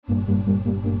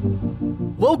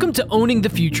Welcome to Owning the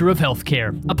Future of Healthcare,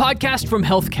 a podcast from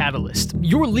Health Catalyst,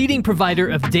 your leading provider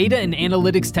of data and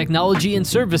analytics technology and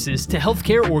services to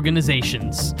healthcare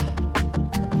organizations.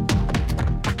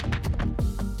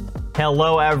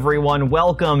 Hello, everyone.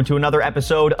 Welcome to another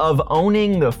episode of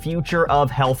Owning the Future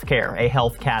of Healthcare, a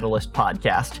Health Catalyst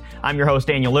podcast. I'm your host,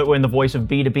 Daniel Litwin, the voice of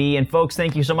B2B. And folks,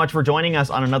 thank you so much for joining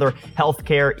us on another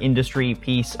healthcare industry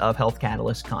piece of Health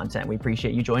Catalyst content. We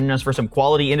appreciate you joining us for some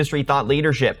quality industry thought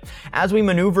leadership. As we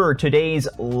maneuver today's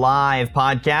live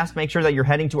podcast, make sure that you're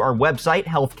heading to our website,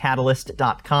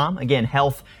 healthcatalyst.com. Again,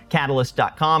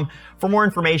 healthcatalyst.com for more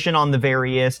information on the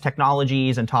various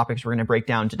technologies and topics we're going to break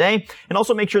down today. And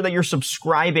also make sure that you're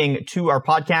subscribing to our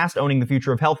podcast, Owning the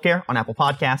Future of Healthcare, on Apple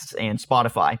Podcasts and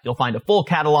Spotify. You'll find a full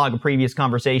catalog of previous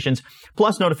conversations,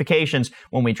 plus notifications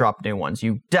when we drop new ones.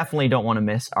 You definitely don't want to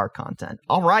miss our content.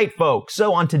 All right, folks.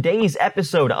 So on today's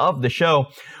episode of the show,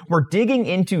 we're digging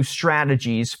into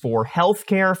strategies for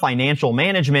healthcare financial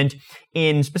management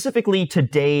in specifically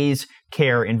today's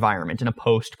care environment in a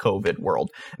post-COVID world.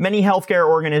 Many healthcare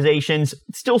organizations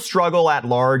still struggle at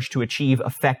large to achieve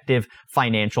effective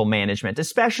financial management,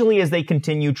 especially as they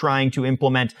continue trying to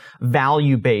implement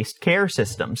value-based care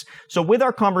systems. So with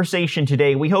our conversation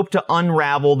today, we hope to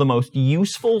unravel the most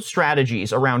useful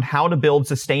strategies around how to build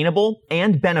sustainable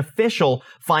and beneficial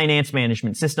finance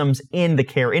management systems in the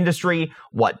care industry,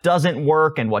 what doesn't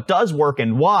work and what does work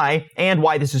and why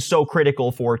this is so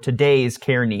critical for today's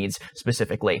care needs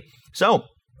specifically. So,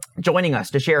 joining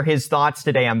us to share his thoughts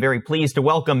today, I'm very pleased to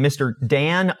welcome Mr.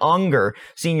 Dan Unger,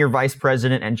 Senior Vice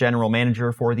President and General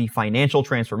Manager for the Financial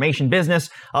Transformation Business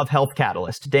of Health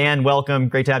Catalyst. Dan, welcome.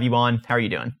 Great to have you on. How are you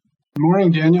doing? Good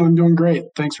morning, Daniel. I'm doing great.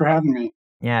 Thanks for having me.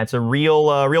 Yeah, it's a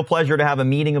real pleasure to have a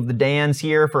meeting of the Dans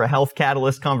here for a Health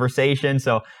Catalyst conversation.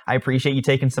 So I appreciate you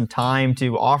taking some time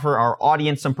to offer our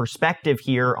audience some perspective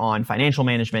here on financial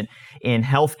management in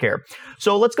healthcare.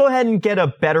 So let's go ahead and get a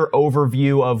better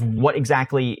overview of what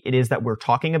exactly it is that we're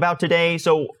talking about today.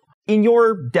 So in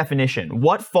your definition,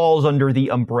 what falls under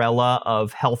the umbrella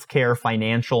of healthcare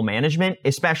financial management,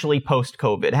 especially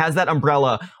post-COVID? Has that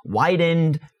umbrella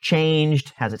widened,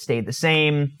 changed? Has it stayed the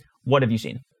same? What have you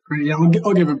seen? Yeah,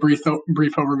 I'll give a brief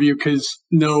overview because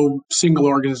no single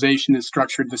organization is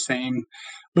structured the same.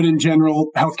 But in general,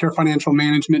 healthcare financial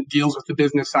management deals with the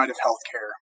business side of healthcare.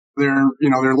 There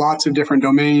are lots of different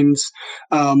domains,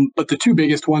 but the two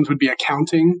biggest ones would be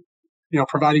accounting,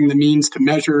 providing the means to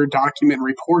measure, document, and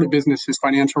report a business's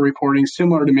financial reporting,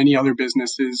 similar to many other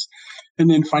businesses, and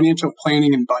then financial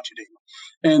planning and budgeting.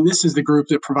 And this is the group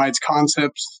that provides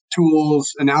concepts, tools,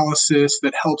 analysis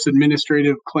that helps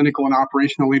administrative, clinical, and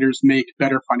operational leaders make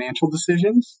better financial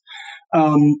decisions.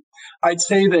 I'd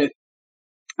say that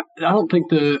I don't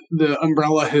think the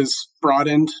umbrella has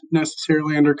broadened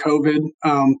necessarily under COVID,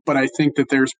 but I think that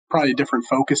there's probably different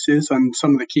focuses on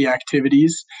some of the key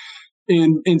activities.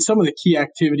 In some of the key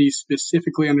activities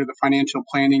specifically under the financial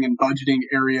planning and budgeting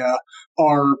area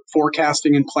are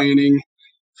forecasting and planning,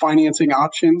 financing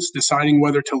options, deciding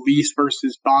whether to lease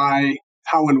versus buy,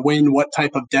 how and when, what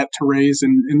type of debt to raise.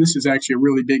 And this is actually a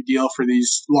really big deal for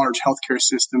these large healthcare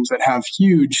systems that have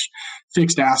huge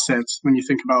fixed assets when you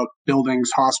think about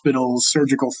buildings, hospitals,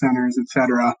 surgical centers, et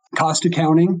cetera. Cost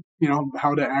accounting,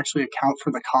 how to actually account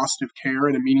for the cost of care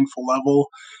at a meaningful level,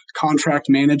 contract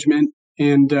management,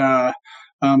 and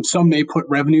some may put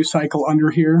revenue cycle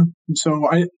under here. So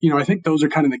I think those are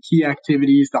kind of the key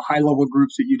activities, the high level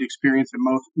groups that you'd experience in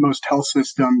most health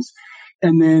systems.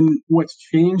 And then what's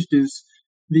changed is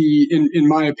in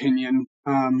my opinion,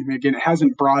 again, it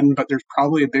hasn't broadened, but there's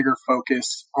probably a bigger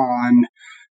focus on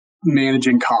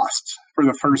managing costs. For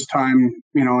the first time,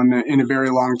 in a very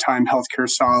long time, healthcare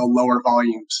saw lower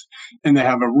volumes, and they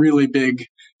have a really big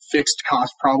fixed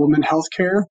cost problem in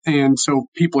healthcare. And so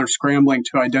people are scrambling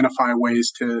to identify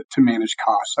ways to manage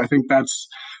costs. I think that's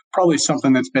probably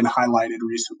something that's been highlighted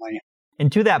recently.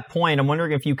 And to that point, I'm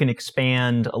wondering if you can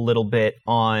expand a little bit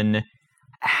on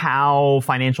how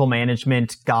financial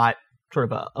management got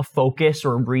sort of a focus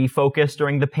or refocus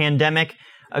during the pandemic.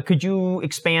 Could you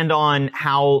expand on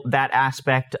how that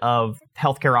aspect of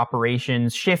healthcare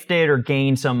operations shifted or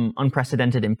gained some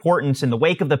unprecedented importance in the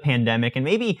wake of the pandemic? And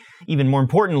maybe even more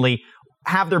importantly,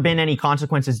 have there been any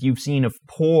consequences you've seen of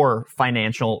poor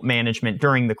financial management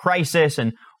during the crisis?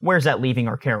 And where's that leaving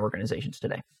our care organizations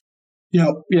today?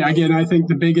 Yeah. Again, I think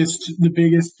the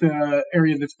biggest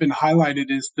area that's been highlighted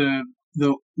is the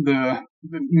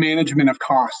management of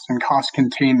costs and cost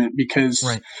containment, because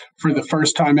for the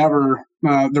first time ever,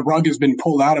 the rug has been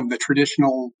pulled out of the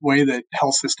traditional way that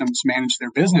health systems manage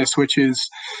their business, which is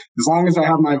as long as I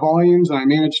have my volumes and I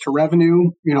manage to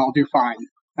revenue, I'll do fine.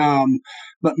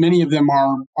 But many of them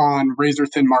are on razor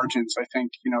thin margins. I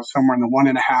think, somewhere in the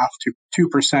 1.5% to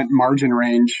 2% margin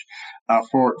range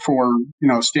for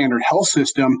standard health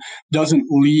system doesn't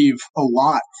leave a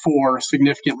lot for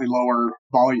significantly lower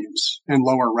volumes and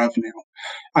lower revenue.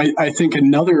 I think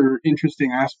another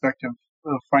interesting aspect of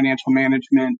financial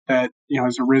management that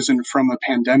has arisen from the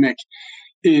pandemic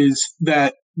is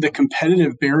that the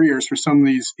competitive barriers for some of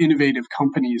these innovative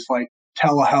companies like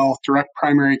telehealth, direct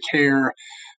primary care,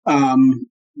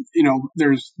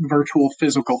 there's virtual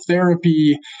physical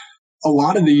therapy. A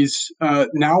lot of these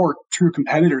now are true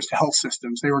competitors to health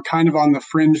systems. They were kind of on the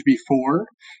fringe before.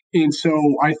 And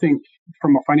so I think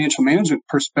from a financial management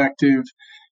perspective,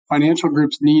 financial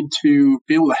groups need to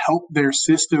be able to help their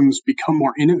systems become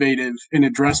more innovative and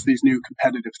address these new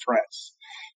competitive threats.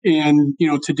 And,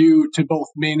 to both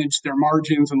manage their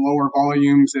margins and lower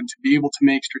volumes and to be able to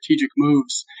make strategic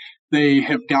moves, they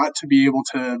have got to be able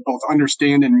to both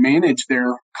understand and manage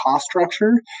their cost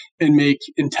structure and make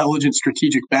intelligent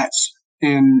strategic bets.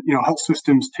 And, health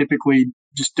systems typically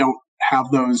just don't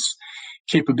have those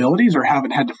capabilities or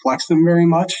haven't had to flex them very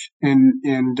much. And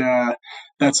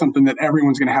that's something that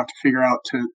everyone's going to have to figure out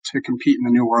to compete in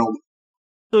the new world.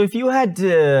 So if you had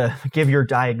to give your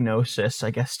diagnosis,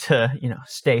 I guess, to,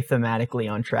 stay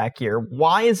thematically on track here,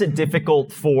 why is it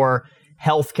difficult for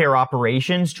healthcare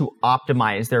operations to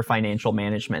optimize their financial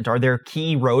management? Are there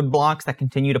key roadblocks that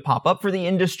continue to pop up for the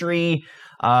industry?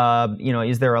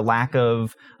 Is there a lack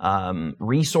of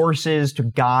resources to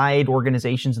guide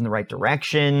organizations in the right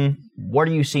direction? What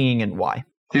are you seeing and why?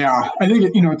 Yeah, I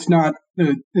think, it's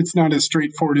not as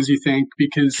straightforward as you think,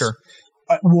 because Sure.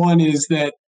 One is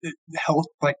that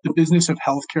the business of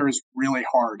healthcare is really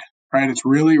hard, right? It's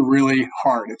really, really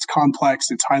hard. It's complex.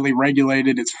 It's highly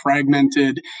regulated. It's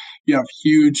fragmented. You have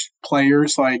huge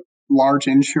players like large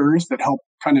insurers that help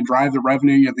kind of drive the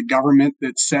revenue. You have the government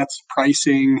that sets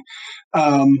pricing.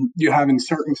 You have in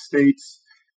certain states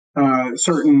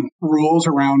certain rules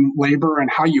around labor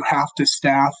and how you have to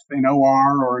staff an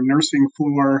OR or a nursing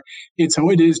floor.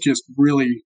 So it is just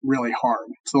really, really hard.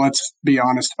 So let's be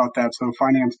honest about that. So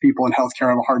finance people in healthcare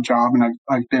have a hard job, and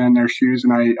I've been in their shoes,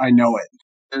 and I know it.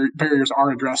 Their barriers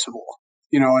are addressable.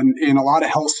 And in a lot of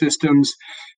health systems,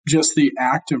 just the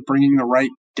act of bringing the right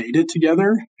data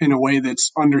together in a way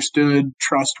that's understood,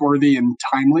 trustworthy, and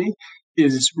timely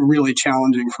is really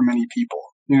challenging for many people.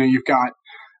 You've got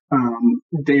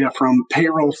data from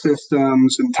payroll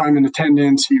systems and time and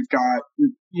attendance. You've got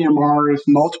EMRs,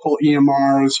 multiple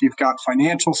EMRs. You've got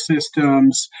financial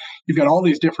systems. You've got all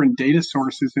these different data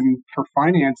sources. And for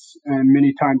finance, and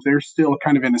many times they're still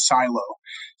kind of in a silo,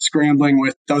 scrambling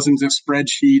with dozens of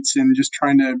spreadsheets and just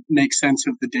trying to make sense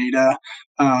of the data,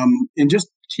 and just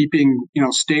keeping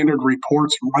standard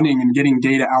reports running and getting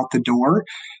data out the door.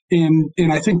 And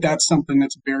I think that's something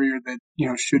that's a barrier that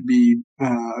we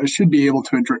should be able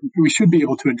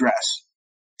to address.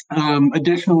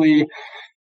 Additionally,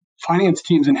 finance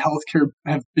teams in healthcare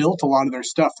have built a lot of their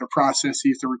stuff, their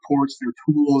processes, their reports, their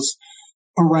tools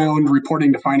around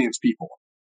reporting to finance people,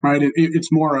 right? It's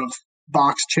more of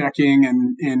box checking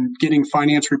and getting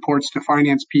finance reports to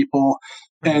finance people,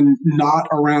 and not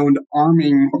around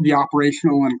arming the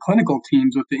operational and clinical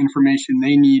teams with the information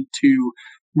they need to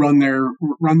run their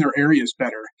areas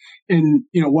better. And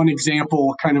one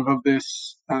example kind of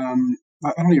this, I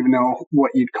don't even know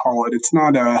what you'd call it. It's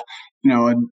not a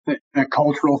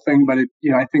cultural thing, but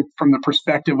I think from the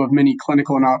perspective of many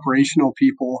clinical and operational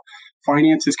people,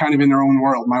 finance is kind of in their own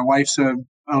world. My wife's a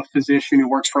physician who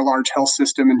works for a large health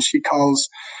system, and she calls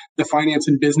the finance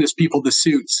and business people the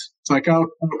suits. It's like, oh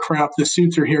crap, the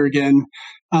suits are here again.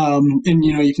 And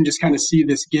you can just kind of see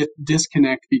this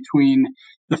disconnect between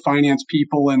the finance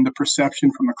people and the perception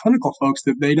from the clinical folks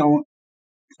that they don't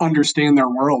understand their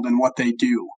world and what they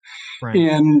do. Right.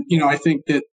 And I think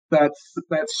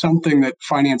that's something that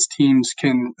finance teams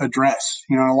can address.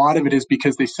 A lot of it is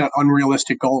because they set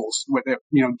unrealistic goals that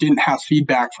didn't have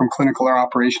feedback from clinical or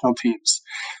operational teams.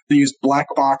 They use black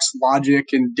box logic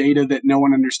and data that no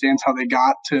one understands how they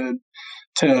got to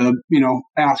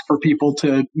ask for people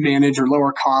to manage or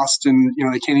lower costs, and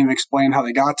they can't even explain how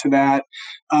they got to that.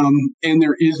 And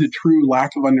there is a true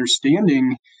lack of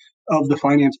understanding of the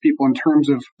finance people in terms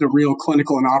of the real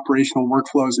clinical and operational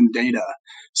workflows and data.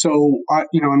 So I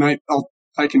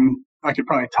could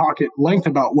probably talk at length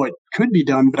about what could be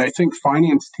done, but I think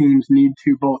finance teams need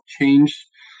to both change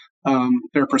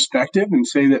their perspective and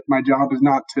say that my job is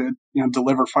not to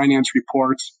deliver finance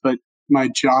reports, but my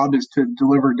job is to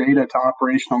deliver data to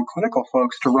operational and clinical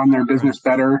folks to run their business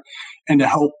better and to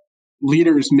help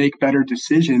leaders make better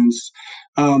decisions.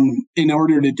 In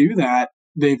order to do that,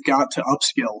 they've got to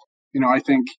upskill. I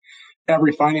think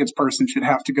every finance person should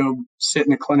have to go sit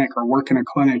in a clinic or work in a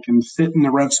clinic and sit in the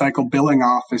RevCycle billing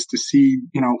office to see,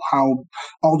 how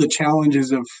all the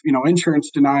challenges of, insurance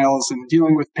denials and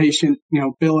dealing with patient,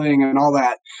 billing and all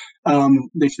that.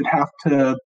 They should have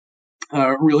to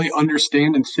really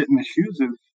understand and sit in the shoes of,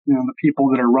 the people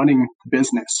that are running the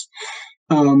business.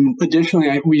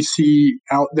 Additionally, we see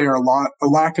out there a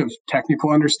lack of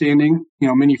technical understanding.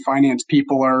 Many finance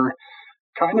people are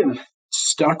kind of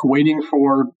stuck waiting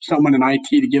for someone in IT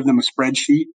to give them a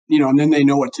spreadsheet, and then they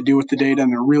know what to do with the data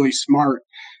and they're really smart.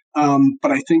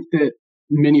 But I think that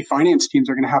many finance teams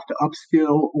are going to have to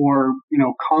upskill or,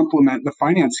 complement the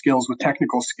finance skills with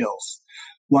technical skills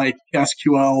like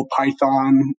SQL,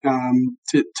 Python,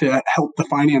 to help the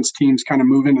finance teams kind of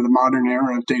move into the modern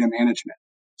era of data management.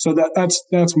 So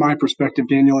that's my perspective,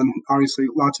 Daniel, and obviously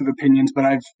lots of opinions, but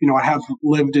I have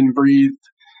lived and breathed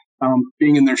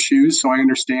being in their shoes, so I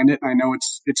understand it. I know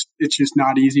it's just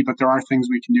not easy, but there are things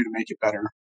we can do to make it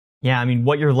better. Yeah, I mean,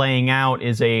 what you're laying out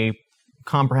is a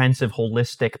comprehensive,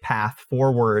 holistic path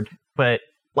forward, but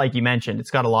like you mentioned,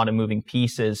 it's got a lot of moving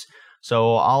pieces.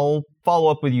 So I'll follow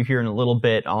up with you here in a little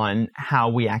bit on how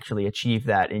we actually achieve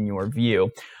that in your view.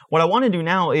 What I want to do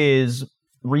now is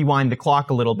rewind the clock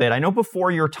a little bit. I know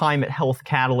before your time at Health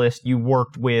Catalyst, you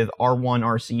worked with R1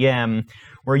 RCM,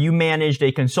 where you managed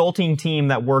a consulting team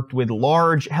that worked with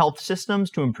large health systems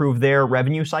to improve their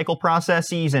revenue cycle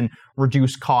processes and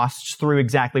reduce costs through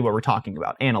exactly what we're talking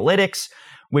about, analytics,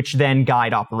 which then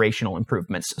guide operational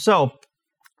improvements. So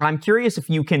I'm curious if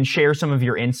you can share some of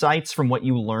your insights from what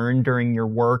you learned during your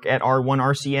work at R1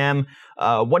 RCM.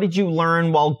 What did you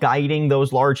learn while guiding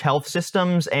those large health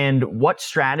systems, and what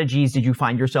strategies did you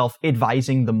find yourself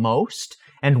advising the most,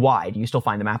 and why? Do you still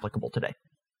find them applicable today?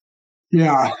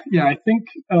 Yeah. I think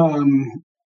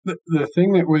the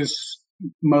thing that was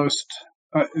most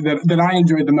that I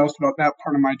enjoyed the most about that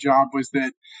part of my job was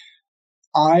that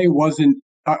I was in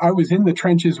the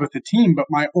trenches with the team, but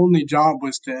my only job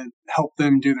was to help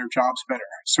them do their jobs better.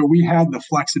 So we had the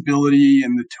flexibility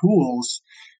and the tools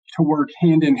to work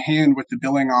hand in hand with the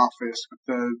billing office, with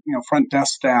the front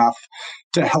desk staff,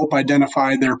 to help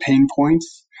identify their pain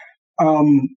points.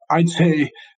 I'd say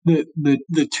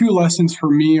the two lessons for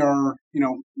me are,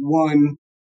 one,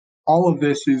 all of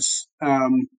this is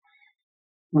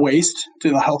waste to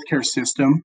the healthcare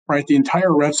system. Right, the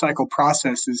entire RevCycle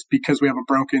process is because we have a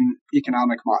broken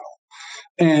economic model,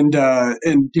 and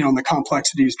the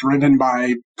complexities driven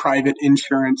by private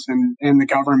insurance and the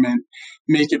government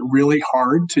make it really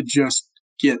hard to just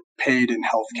get paid in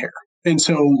healthcare. And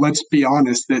so let's be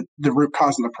honest that the root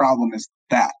cause of the problem is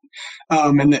that,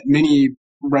 and that many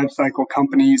RevCycle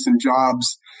companies and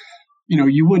jobs,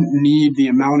 you wouldn't need the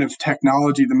amount of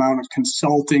technology, the amount of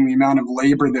consulting, the amount of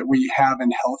labor that we have in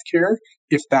healthcare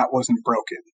if that wasn't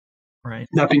broken. Right.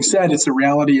 That being said, it's the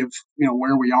reality of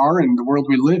where we are and the world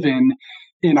we live in.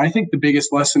 And I think the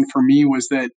biggest lesson for me was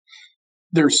that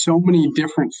there's so many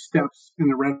different steps in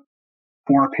the rev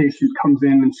before a patient comes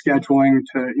in and scheduling,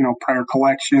 to prior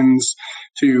collections,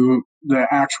 to the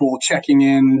actual checking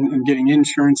in and getting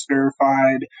insurance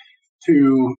verified,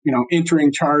 to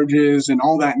entering charges and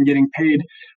all that and getting paid.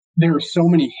 There are so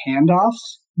many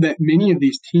handoffs that many of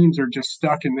these teams are just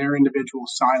stuck in their individual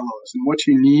silos. And what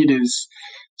you need is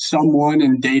someone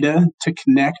in data to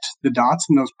connect the dots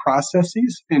in those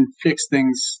processes and fix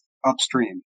things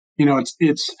upstream.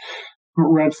 It's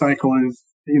RevCycle is,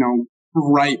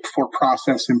 ripe for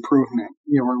process improvement.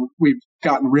 We've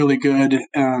gotten really good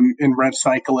in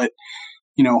RevCycle at,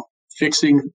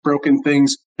 fixing broken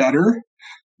things better,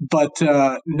 but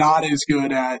not as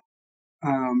good at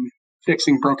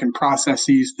fixing broken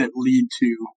processes that lead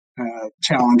to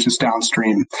challenges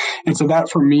downstream. And so that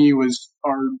for me was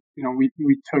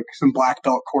we took some black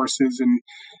belt courses, and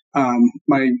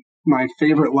my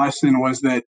favorite lesson was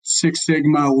that Six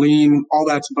Sigma, Lean, all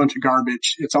that's a bunch of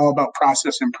garbage. It's all about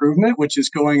process improvement, which is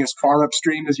going as far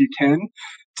upstream as you can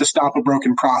to stop a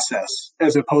broken process,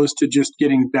 as opposed to just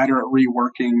getting better at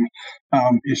reworking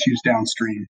issues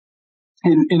downstream.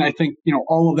 And I think,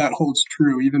 all of that holds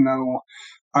true, even though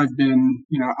I've been,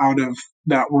 out of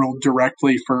that world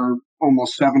directly for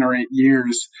almost 7 or 8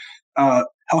 years.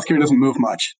 Healthcare doesn't move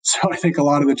much. So I think a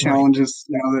lot of the challenges,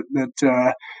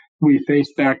 that we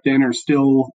faced back then are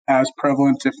still as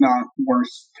prevalent, if not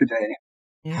worse, today.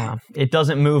 Yeah, it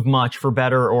doesn't move much for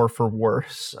better or for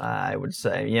worse, I would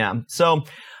say. Yeah. So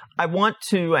I want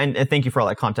to, and thank you for all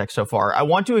that context so far, I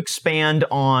want to expand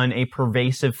on a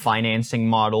pervasive financing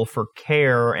model for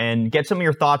care and get some of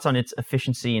your thoughts on its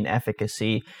efficiency and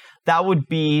efficacy. That would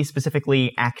be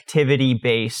specifically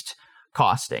activity-based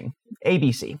costing,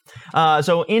 ABC.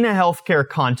 So in a healthcare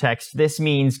context, this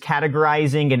means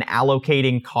categorizing and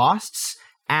allocating costs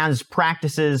as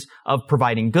practices of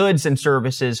providing goods and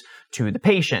services to the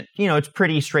patient. It's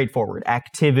pretty straightforward,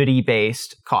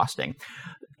 activity-based costing.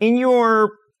 In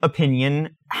your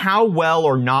opinion, how well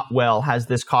or not well has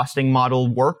this costing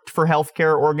model worked for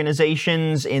healthcare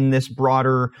organizations in this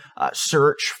broader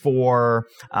search for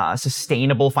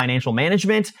sustainable financial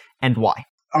management, and why?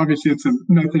 Obviously, it's a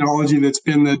methodology that's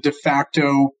been the de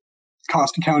facto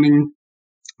cost accounting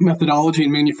methodology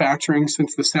in manufacturing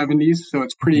since the 70s, so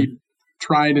it's pretty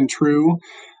tried and true.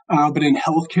 But in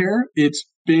healthcare, it's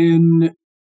been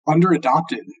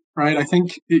under-adopted, right? I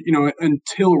think,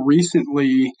 until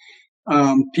recently,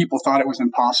 people thought it was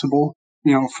impossible.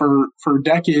 For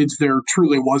decades, there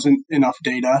truly wasn't enough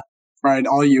data, right?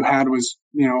 All you had was,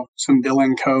 some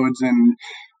billing codes and,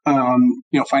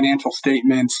 financial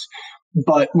statements.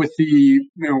 But with the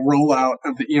rollout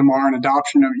of the EMR and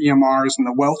adoption of EMRs and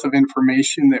the wealth of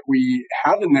information that we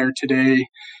have in there today,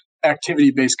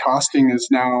 activity-based costing is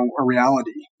now a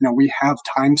reality. We have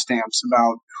timestamps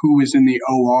about who is in the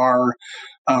OR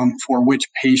for which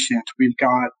patient. We've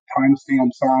got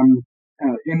timestamps on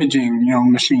imaging,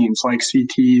 machines like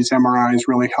CTs, MRIs,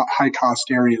 really high-cost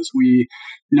areas. We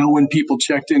know when people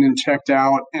checked in and checked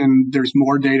out, and there's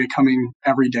more data coming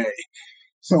every day.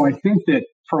 So I think that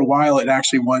for a while it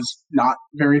actually was not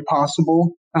very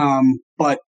possible,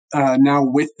 but now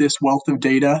with this wealth of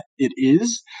data, it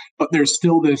is. But there's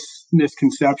still this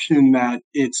misconception that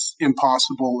it's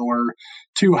impossible or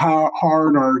too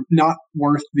hard or not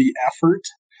worth the effort.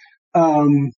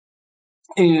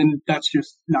 And that's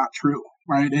just not true,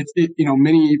 right?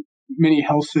 Many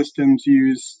health systems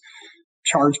use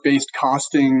charge-based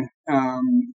costing,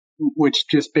 which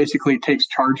just basically takes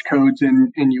charge codes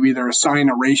and you either assign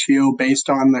a ratio based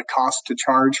on the cost to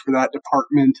charge for that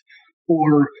department,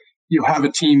 or you have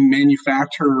a team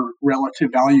manufacture relative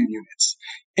value units.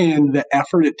 And the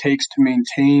effort it takes to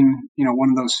maintain, one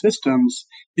of those systems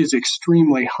is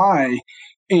extremely high.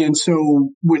 And so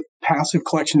with passive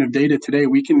collection of data today,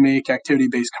 we can make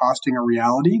activity-based costing a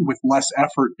reality with less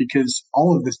effort because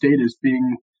all of this data is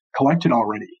being collected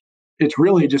already. It's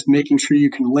really just making sure you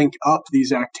can link up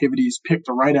these activities, pick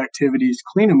the right activities,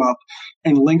 clean them up,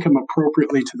 and link them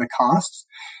appropriately to the costs.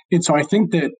 And so I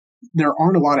think that there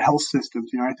aren't a lot of health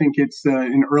systems. I think it's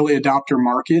an early adopter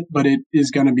market, but it is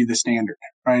going to be the standard,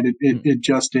 right? It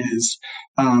just is.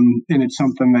 And it's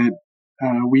something that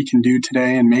we can do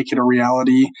today and make it a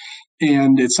reality.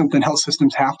 And it's something health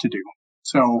systems have to do.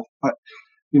 So, but,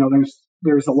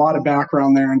 there's a lot of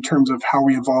background there in terms of how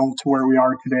we evolved to where we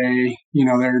are today.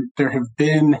 There have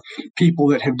been people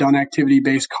that have done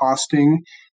activity-based costing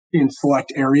in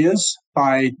select areas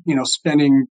by,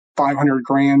 spending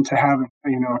 $500,000 to have,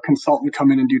 a consultant come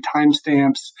in and do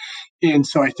timestamps. And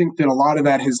so I think that a lot of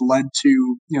that has led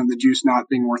to, the juice not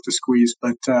being worth the squeeze.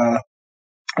 But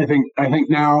I think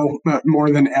now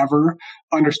more than ever,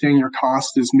 understanding your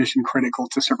cost is mission critical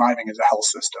to surviving as a health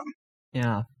system.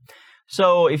 Yeah.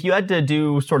 So if you had to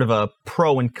do sort of a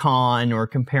pro and con or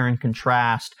compare and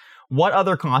contrast, what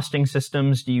other costing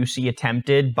systems do you see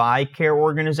attempted by care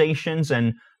organizations,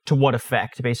 and to what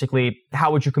effect? Basically,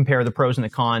 how would you compare the pros and the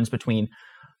cons between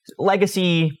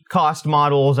legacy cost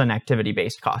models and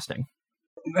activity-based costing?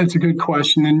 That's a good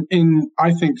question. And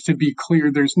I think, to be clear,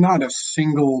 there's not a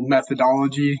single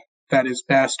methodology that is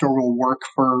best or will work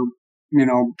for,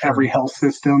 every health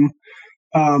system.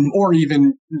 Or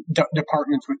even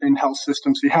departments within health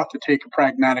systems. So you have to take a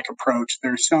pragmatic approach.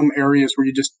 There's some areas where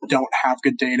you just don't have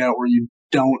good data, or you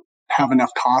don't have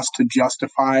enough cost to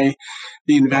justify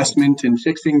the investment in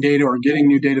fixing data or getting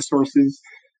new data sources.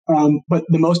 But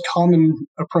the most common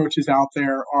approaches out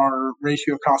there are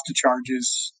ratio cost to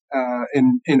charges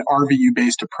and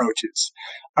RVU-based approaches.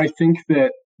 I think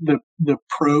that the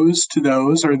pros to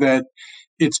those are that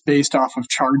it's based off of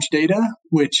charge data,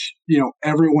 which,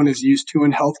 everyone is used to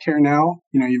in healthcare now.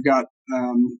 You've got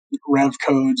rev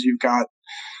codes, you've got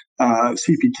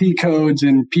CPT codes,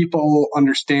 and people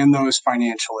understand those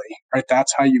financially, right?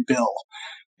 That's how you bill.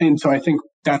 And so I think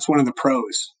that's one of the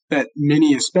pros, that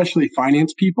many, especially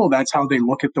finance people, that's how they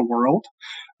look at the world.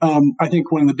 I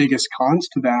think one of the biggest cons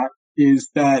to that is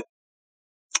that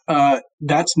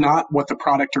that's not what the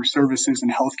product or service is in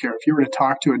healthcare. If you were to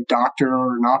talk to a doctor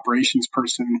or an operations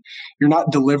person, you're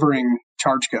not delivering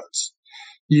charge codes.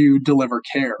 you deliver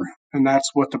care. And that's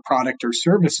what the product or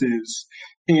service is.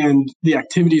 And the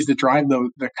activities that drive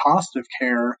the cost of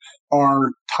care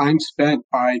are time spent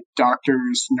by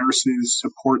doctors, nurses,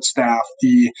 support staff,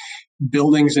 the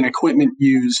buildings and equipment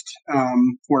used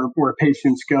where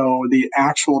patients go, the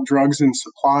actual drugs and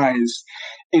supplies.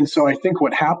 And so I think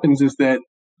what happens is that,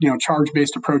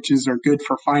 charge-based approaches are good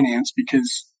for finance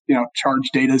because, charge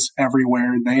data is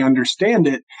everywhere. They understand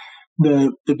it.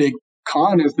 The big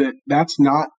con is that that's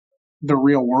not the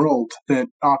real world that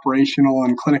operational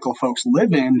and clinical folks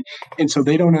live in. And so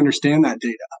they don't understand that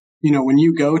data. When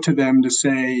you go to them to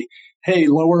say, hey,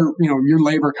 lower, your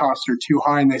labor costs are too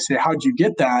high. And they say, how'd you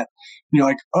get that? And you're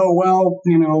like, oh, well,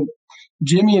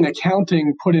 Jimmy in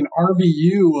accounting put an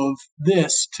RVU of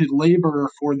this to labor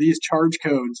for these charge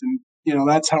codes. And,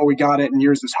 that's how we got it. And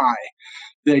yours is high.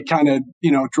 They kind of,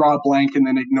 draw a blank and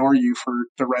then ignore you for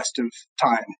the rest of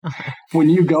time. When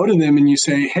you go to them and you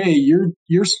say, hey,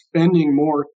 you're spending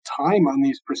more time on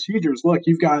these procedures. Look,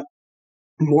 you've got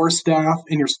more staff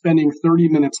and you're spending 30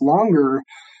 minutes longer.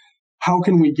 How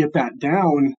can we get that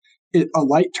down? A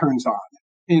light turns on.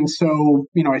 And so,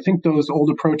 I think those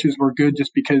old approaches were good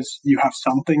just because you have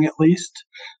something at least,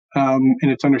 and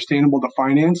it's understandable to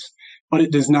finance, but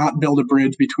it does not build a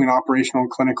bridge between operational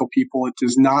and clinical people. It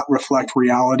does not reflect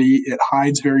reality. It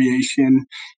hides variation,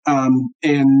 and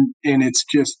it's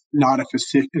just not a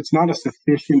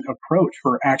sufficient approach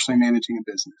for actually managing a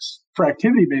business. For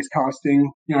activity-based costing,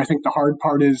 I think the hard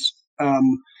part is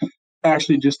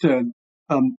actually just a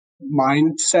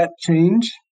mindset change.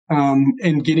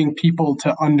 And getting people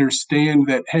to understand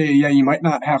that, hey, yeah, you might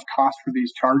not have cost for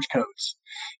these charge codes.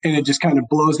 And it just kind of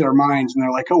blows their minds. And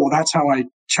they're like, oh, well, that's how I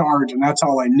charge and that's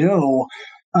all I know.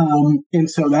 And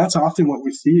so that's often what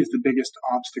we see is the biggest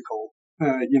obstacle,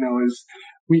 is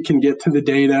we can get to the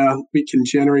data, we can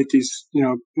generate these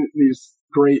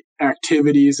great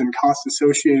activities and costs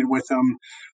associated with them.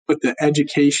 But the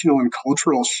educational and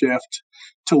cultural shift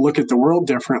to look at the world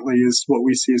differently is what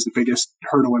we see as the biggest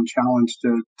hurdle and challenge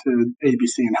to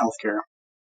ABC and healthcare.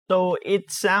 So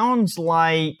it sounds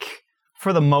like,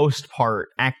 for the most part,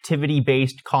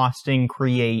 activity-based costing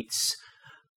creates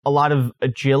a lot of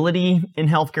agility in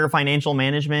healthcare financial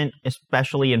management,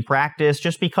 especially in practice,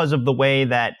 just because of the way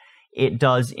that it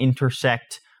does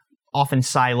intersect often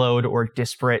siloed or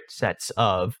disparate sets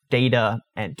of data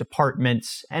and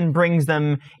departments and brings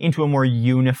them into a more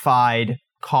unified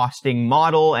costing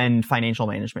model and financial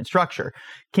management structure.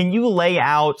 Can you lay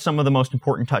out some of the most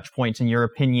important touch points in your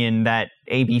opinion that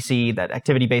ABC, that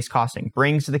activity-based costing,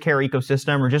 brings to the care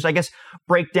ecosystem, or just, I guess,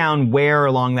 break down where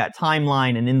along that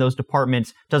timeline and in those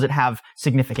departments does it have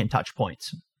significant touch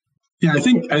points? Yeah, I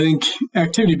think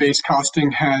activity-based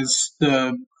costing has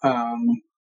the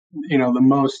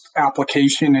most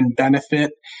application and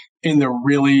benefit in the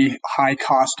really high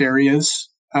cost areas,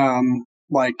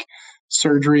 like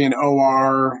surgery and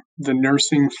OR, the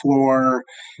nursing floor,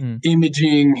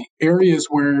 imaging, areas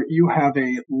where you have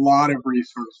a lot of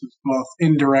resources, both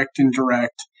indirect and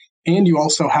direct, and you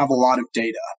also have a lot of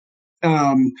data.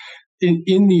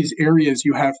 In these areas,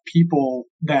 you have people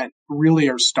that really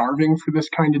are starving for this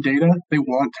kind of data. They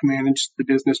want to manage the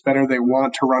business better. They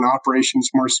want to run operations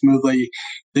more smoothly.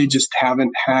 They just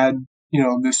haven't had,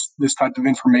 this type of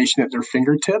information at their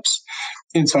fingertips.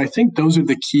 And so I think those are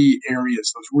the key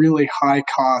areas, those really high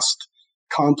cost,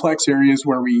 complex areas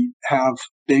where we have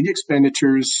big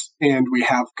expenditures and we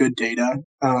have good data.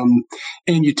 And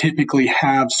you typically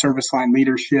have service line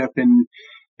leadership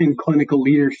and clinical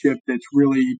leadership that's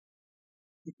really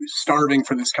starving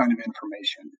for this kind of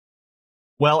information.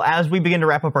 Well, as we begin to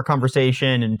wrap up our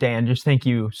conversation, and Dan, just thank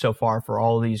you so far for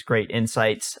all of these great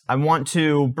insights, I want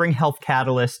to bring Health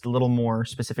Catalyst a little more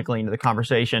specifically into the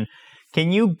conversation.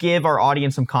 Can you give our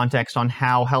audience some context on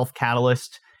how Health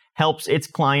Catalyst helps its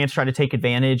clients try to take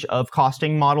advantage of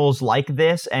costing models like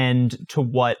this, and to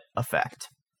what effect?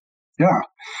 Yeah,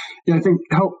 I think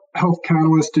Health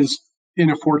Catalyst is in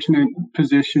a fortunate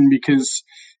position because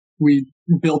we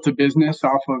built a business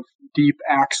off of deep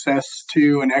access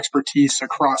to and expertise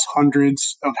across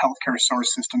hundreds of healthcare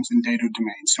source systems and data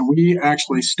domains. So we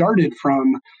actually started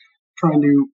from trying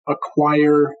to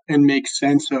acquire and make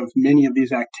sense of many of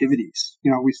these activities.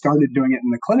 We started doing it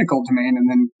in the clinical domain and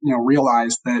then,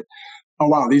 realized that, oh,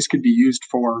 wow, these could be used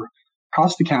for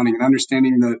cost accounting and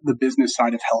understanding the business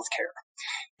side of healthcare.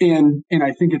 And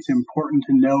I think it's important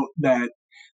to note that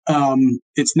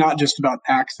it's not just about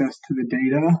access to the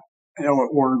data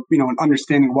or an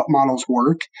understanding what models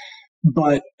work,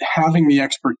 but having the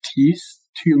expertise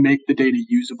to make the data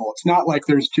usable. It's not like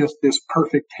there's just this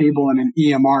perfect table in an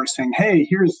EMR saying, hey,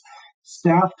 here's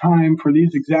staff time for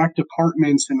these exact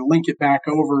departments and link it back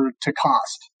over to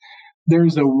cost.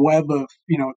 There's a web of,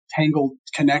 tangled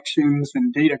connections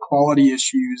and data quality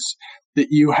issues that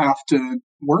you have to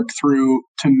work through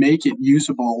to make it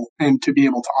usable and to be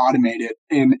able to automate it.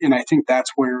 And I think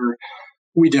that's where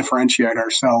we differentiate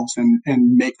ourselves and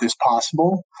make this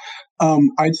possible.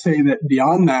 I'd say that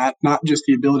beyond that, not just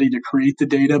the ability to create the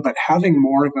data, but having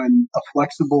more of a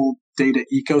flexible data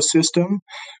ecosystem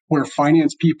where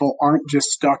finance people aren't just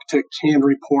stuck to canned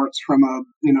reports from a,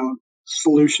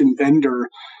 solution vendor,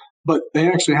 but they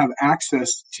actually have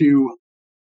access to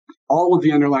all of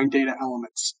the underlying data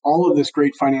elements, all of this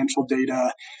great financial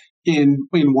data in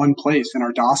one place in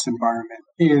our DOS environment.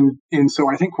 And so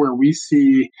I think where we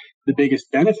see the biggest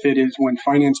benefit is when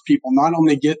finance people not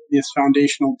only get this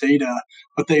foundational data,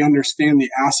 but they understand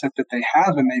the asset that they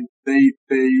have, and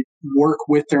they work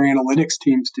with their analytics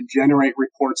teams to generate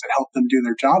reports that help them do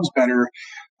their jobs better.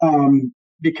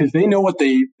 Because they know what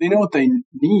they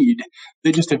need.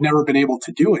 They just have never been able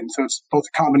to do it. And so it's both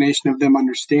a combination of them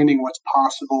understanding what's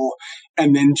possible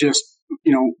and then just,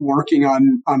 working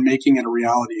on making it a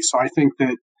reality. So I think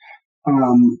that,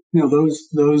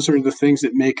 those are the things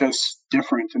that make us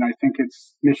different. And I think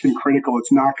it's mission critical.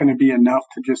 It's not going to be enough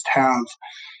to just have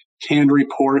canned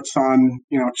reports on,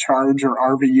 charge or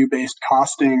RVU based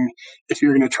costing if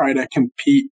you're going to try to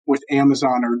compete with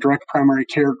Amazon or Direct Primary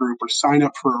Care Group or sign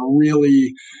up for a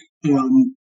really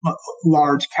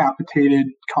large capitated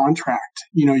contract.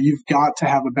 You've got to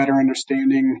have a better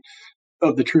understanding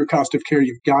of the true cost of care.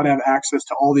 You've got to have access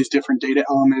to all these different data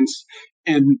elements,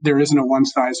 and there isn't a one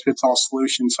size fits all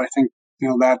solution. So I think,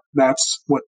 that's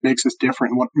what makes us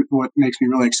different, what makes me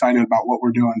really excited about what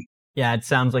we're doing. Yeah, it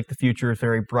sounds like the future is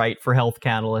very bright for Health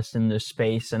Catalyst in this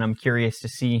space, and I'm curious to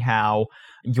see how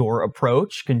your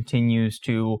approach continues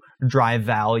to drive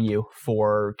value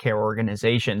for care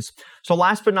organizations. So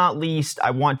last but not least,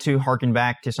 I want to harken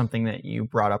back to something that you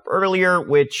brought up earlier,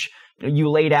 which you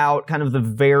laid out kind of the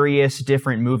various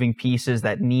different moving pieces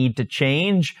that need to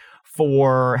change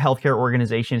for healthcare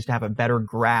organizations to have a better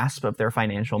grasp of their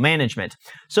financial management.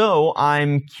 So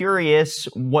I'm curious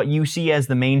what you see as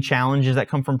the main challenges that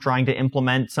come from trying to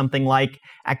implement something like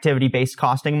activity-based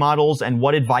costing models, and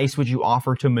what advice would you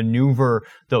offer to maneuver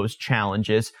those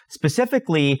challenges?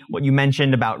 Specifically, what you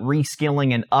mentioned about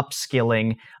reskilling and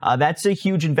upskilling, that's a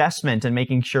huge investment in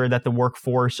making sure that the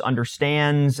workforce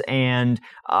understands and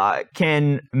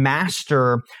can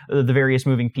master the various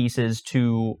moving pieces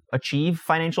to achieve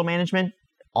financial management.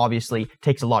 Obviously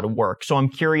takes a lot of work. So I'm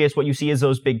curious what you see as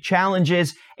those big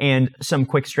challenges and some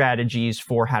quick strategies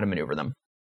for how to maneuver them.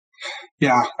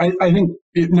 Yeah, I think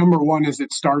number one is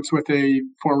it starts with a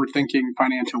forward-thinking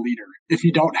financial leader. If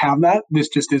you don't have that, this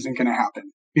just isn't going to happen.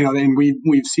 And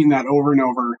we've seen that over and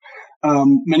over.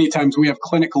 Many times we have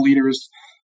clinical leaders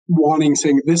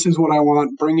saying, this is what I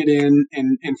want, bring it in,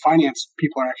 and finance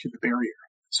people are actually the barrier.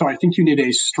 So I think you need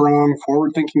a strong,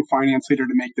 forward-thinking finance leader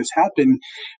to make this happen.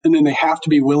 And then they have to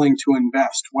be willing to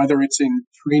invest, whether it's in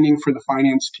training for the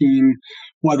finance team,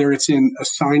 whether it's in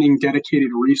assigning dedicated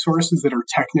resources that are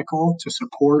technical to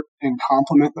support and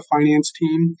complement the finance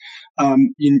team.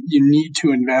 You need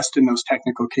to invest in those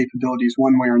technical capabilities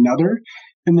one way or another.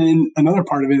 And then another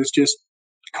part of it is just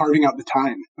carving out the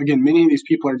time. Again, many of these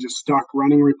people are just stuck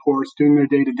running reports, doing their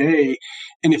day-to-day.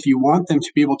 And if you want them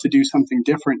to be able to do something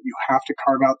different, you have to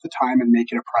carve out the time and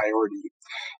make it a priority.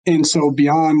 And so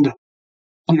beyond,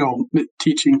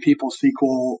 teaching people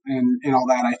SQL and all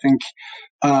that, I think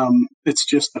it's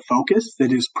just the focus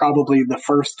that is probably the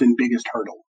first and biggest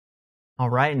hurdle. All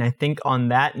right. And I think on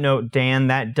that note, Dan,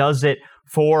 that does it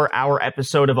for our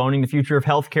episode of Owning the Future of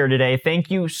Healthcare today. Thank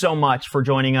you so much for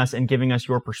joining us and giving us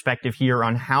your perspective here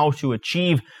on how to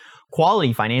achieve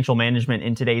quality financial management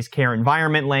in today's care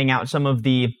environment, laying out some of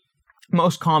the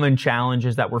most common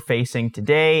challenges that we're facing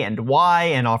today and why,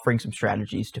 and offering some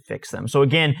strategies to fix them. So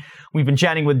again, we've been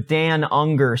chatting with Dan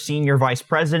Unger, Senior Vice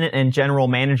President and General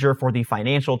Manager for the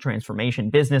Financial Transformation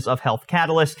Business of Health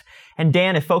Catalyst. And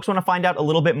Dan, if folks want to find out a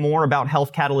little bit more about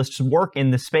Health Catalyst's work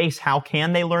in the space, how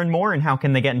can they learn more and how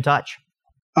can they get in touch?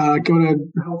 Go to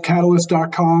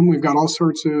healthcatalyst.com. We've got all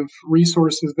sorts of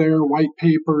resources there, white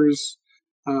papers,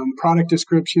 product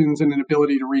descriptions, and an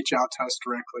ability to reach out to us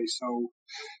directly. So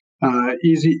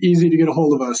easy to get a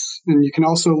hold of us. And you can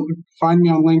also find me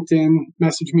on LinkedIn,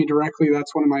 message me directly.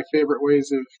 That's one of my favorite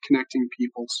ways of connecting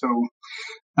people. So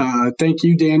thank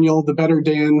you, Daniel, the better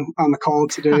Dan, on the call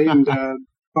today. And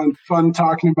fun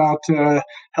talking about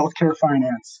healthcare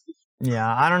finance.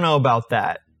 Yeah, I don't know about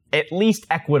that. At least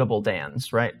equitable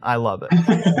Dans, right? I love it.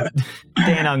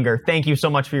 Dan Unger, thank you so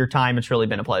much for your time. It's really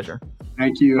been a pleasure.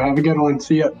 Thank you. Have a good one.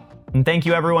 See ya. And thank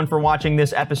you everyone for watching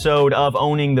this episode of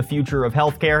Owning the Future of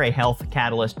Healthcare, a Health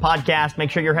Catalyst podcast. Make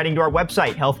sure you're heading to our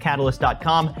website,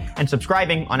 healthcatalyst.com, and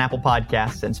subscribing on Apple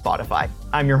Podcasts and Spotify.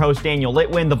 I'm your host, Daniel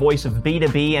Litwin, the voice of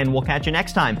B2B, and we'll catch you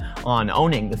next time on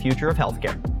Owning the Future of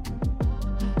Healthcare.